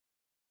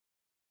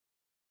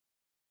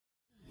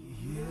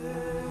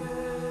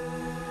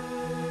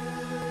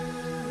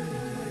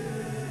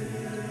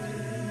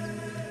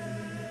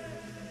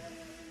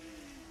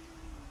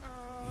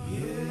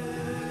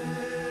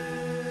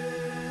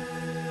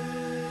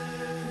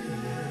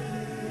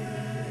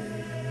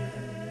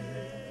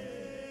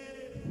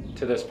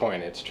to this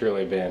point, it's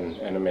truly been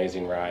an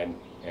amazing ride,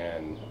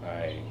 and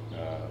I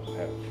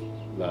have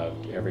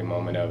loved every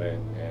moment of it,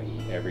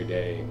 and every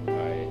day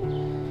I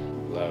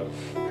love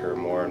her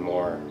more and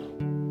more.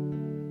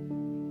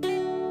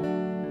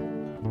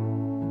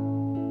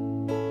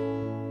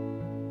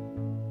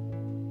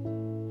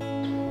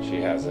 She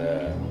has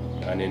an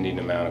unending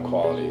amount of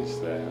qualities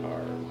that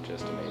are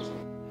just amazing.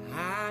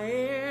 I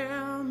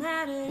am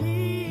at ease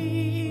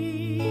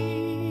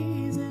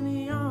in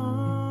the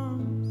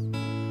arms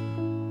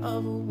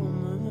of a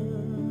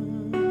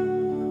woman,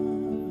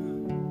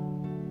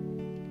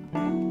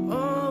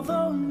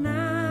 although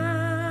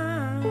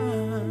now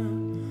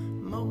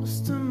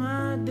most of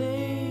my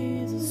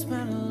days are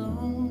spent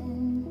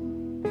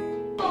alone.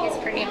 He's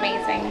pretty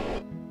amazing.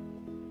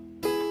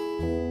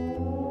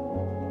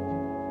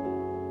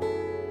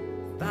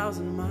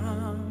 1,000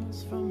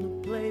 miles from the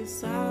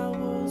place I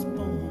was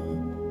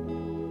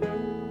born.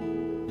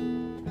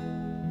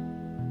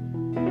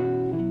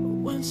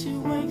 But when she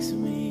wakes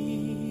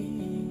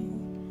me,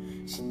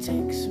 she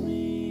takes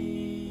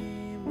me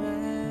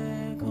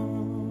back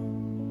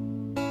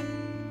home.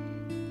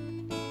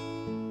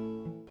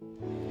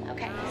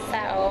 Okay,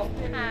 so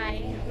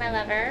hi, my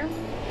lover.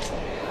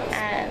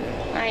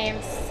 I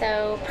am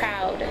so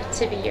proud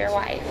to be your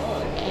wife,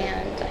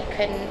 and I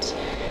couldn't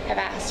have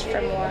asked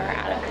for more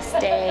out of this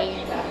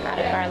day, out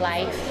of our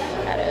life,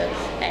 out of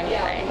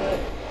anything.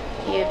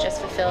 You have just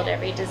fulfilled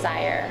every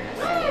desire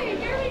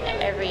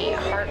and every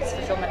heart's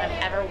fulfillment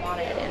I've ever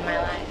wanted in my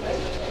life.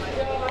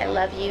 I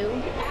love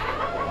you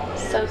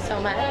so, so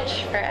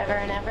much, forever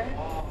and ever.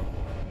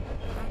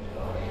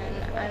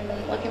 And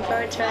I'm looking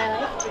forward to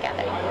our life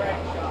together.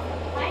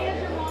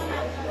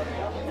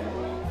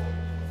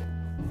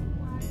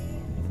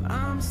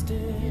 I'm still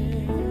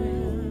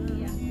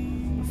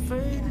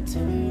afraid to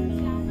turn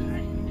on.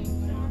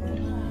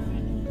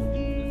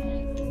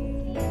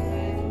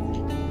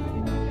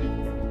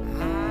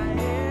 I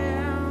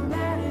am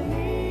at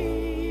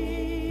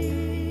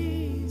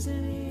ease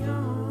in the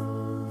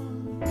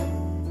arms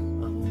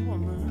of a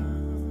woman,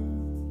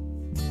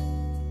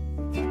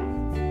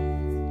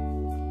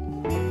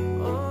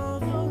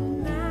 although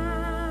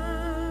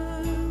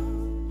now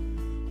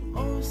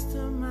most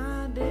of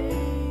my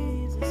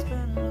days are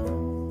spent alone.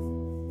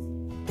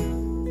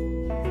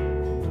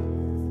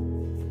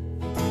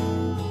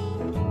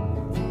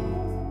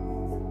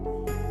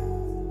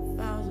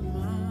 1,000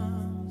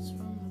 miles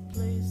from the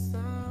place I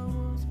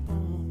was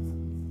born.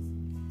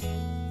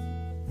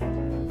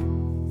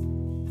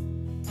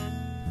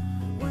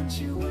 When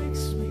she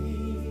wakes me,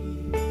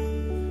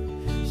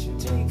 she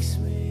takes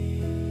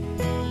me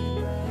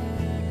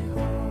back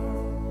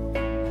home.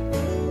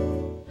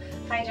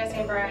 Hi, Jesse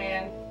and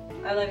Brian.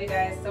 I love you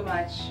guys so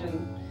much,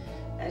 and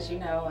as you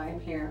know, I'm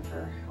here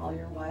for all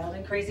your wild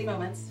and crazy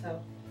moments,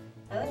 so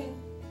I love you.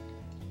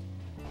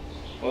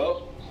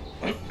 Well,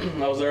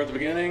 I was there at the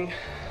beginning.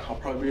 I'll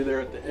probably be there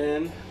at the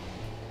end.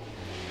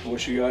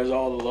 Wish you guys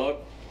all the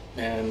luck,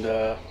 and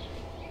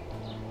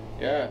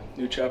yeah,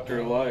 new chapter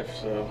of life,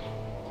 so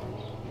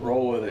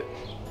roll with it.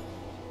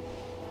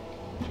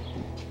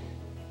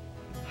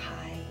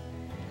 Hi,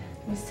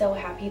 I'm so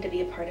happy to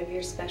be a part of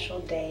your special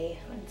day.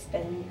 It's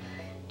been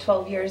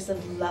 12 years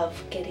of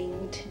love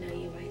getting to know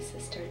you, my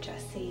sister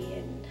Jessie,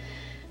 and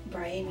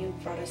Brian, you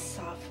brought a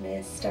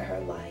softness to her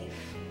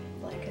life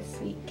like a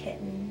sweet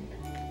kitten,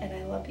 and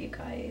I love you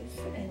guys,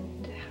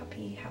 and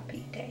happy,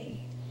 happy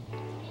day.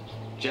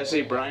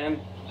 Jesse, Brian,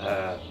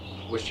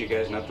 wish you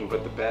guys nothing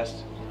but the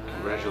best.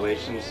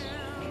 Congratulations.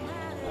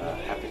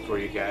 Happy for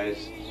you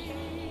guys.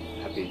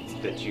 Happy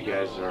that you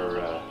guys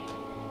are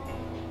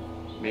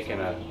making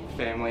a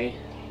family,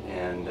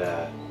 and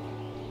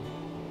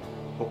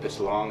hope it's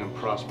long and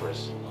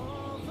prosperous.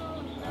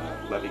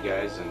 Love you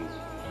guys, and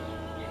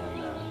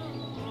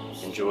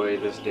enjoy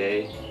this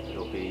day.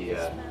 It'll be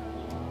a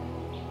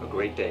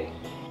great day.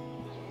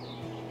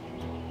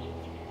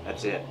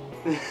 That's it.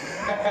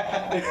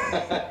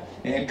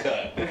 And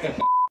cut.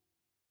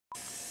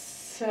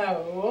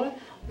 So,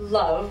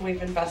 love, we've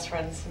been best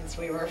friends since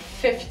we were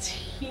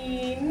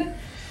 15,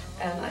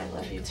 and I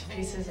love you to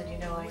pieces, and you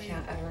know I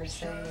can't ever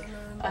say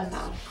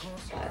enough,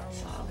 but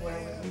where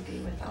would we be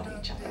without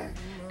each other?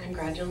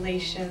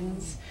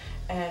 Congratulations,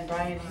 and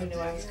Brian, who knew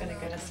I was going to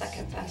get a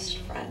second best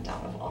friend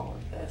out of all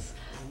of this?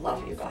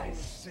 Love you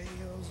guys.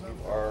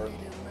 You are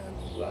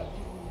loved.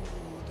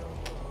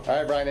 All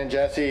right, Brian and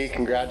Jesse,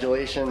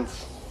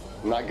 congratulations.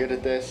 I'm not good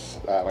at this.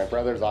 My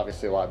brother's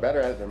obviously a lot better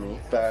at it than me,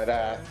 but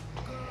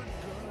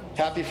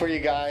happy for you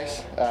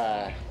guys.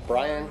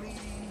 Brian,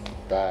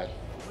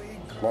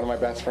 one of my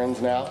best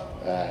friends now.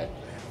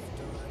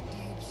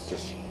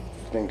 Just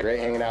been great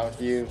hanging out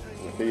with you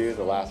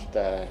the last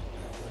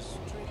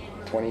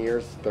 20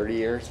 years, 30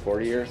 years,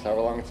 40 years,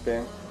 however long it's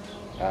been.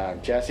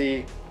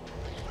 Jesse,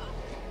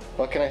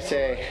 what can I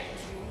say?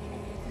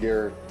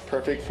 You're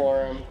perfect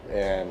for him,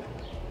 and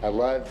I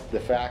love the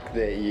fact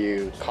that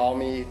you call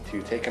me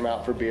to take him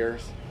out for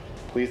beers.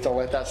 Please don't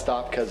let that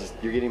stop because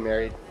you're getting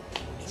married.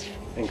 It's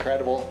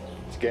incredible.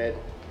 It's good.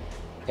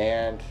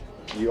 And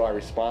you are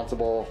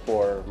responsible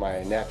for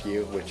my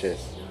nephew, which is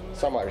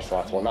somewhat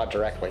responsible, not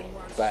directly,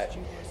 but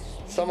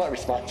somewhat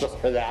responsible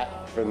for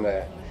that from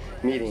the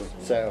meeting.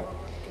 So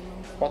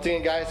once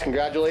again, guys,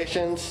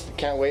 congratulations.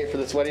 Can't wait for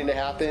this wedding to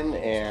happen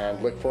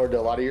and look forward to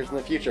a lot of years in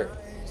the future.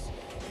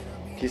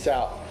 Peace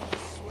out.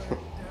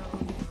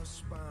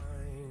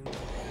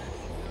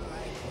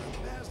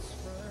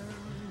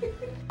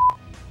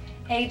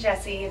 Hey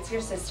Jesse, it's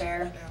your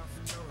sister.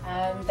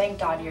 Thank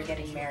God you're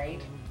getting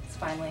married. It's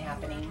finally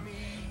happening.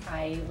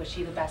 I wish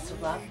you the best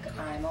of luck.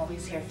 I'm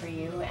always here for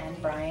you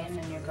and Brian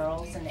and your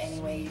girls in any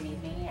way you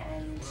need me,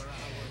 and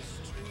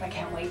I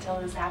can't wait till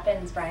this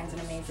happens. Brian's an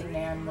amazing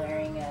man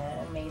marrying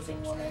an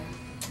amazing woman.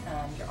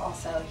 You're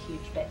also a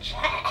huge bitch.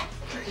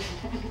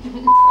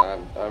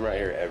 I'm right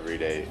here every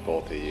day,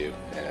 both of you,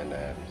 and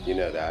you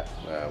know that.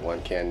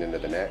 One can into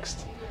the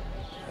next.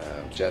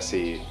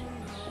 Jesse,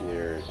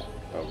 you're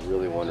a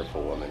really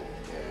wonderful woman,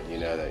 and you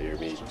know that you're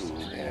meeting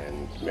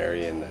and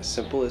marrying the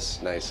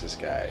simplest, nicest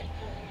guy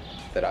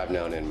that I've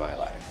known in my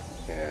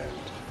life, and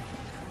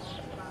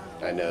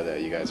I know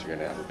that you guys are going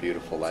to have a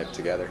beautiful life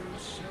together.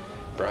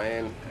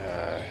 Brian,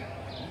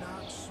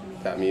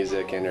 that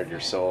music entered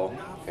your soul,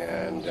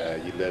 and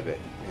you live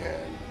it,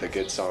 and the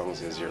good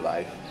songs is your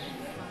life.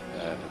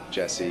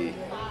 Jesse,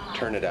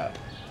 turn it up,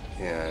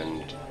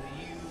 and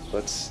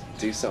let's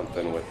do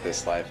something with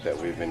this life that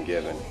we've been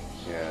given,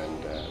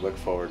 and look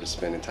forward to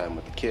spending time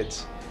with the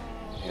kids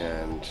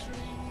and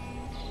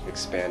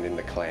expanding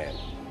the clan.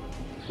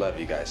 Love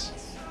you guys.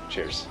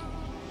 Cheers.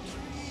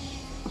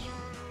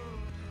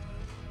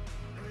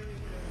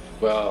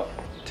 Well,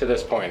 to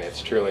this point,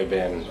 it's truly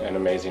been an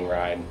amazing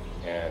ride,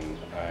 and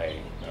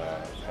I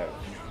have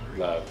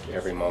loved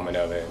every moment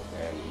of it,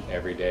 and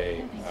every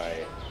day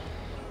I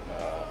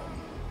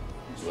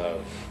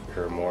love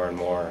her more and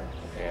more,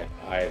 and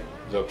I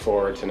look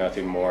forward to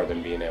nothing more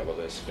than being able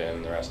to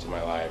spend the rest of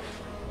my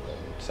life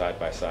side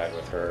by side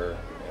with her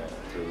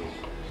through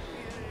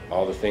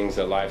all the things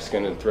that life's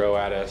going to throw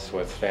at us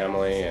with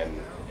family,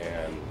 and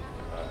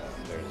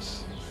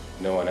there's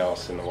no one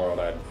else in the world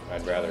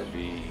I'd rather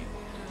be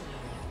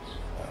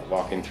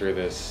walking through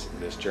this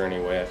journey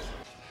with.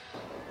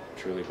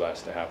 Truly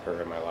blessed to have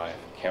her in my life.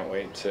 Can't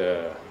wait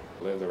to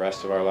live the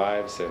rest of our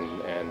lives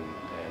and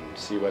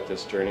see what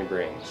this journey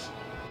brings.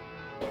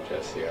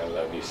 Jesse, I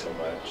love you so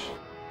much.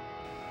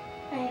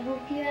 I hope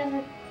you have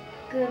a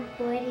good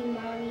wedding,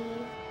 Mommy.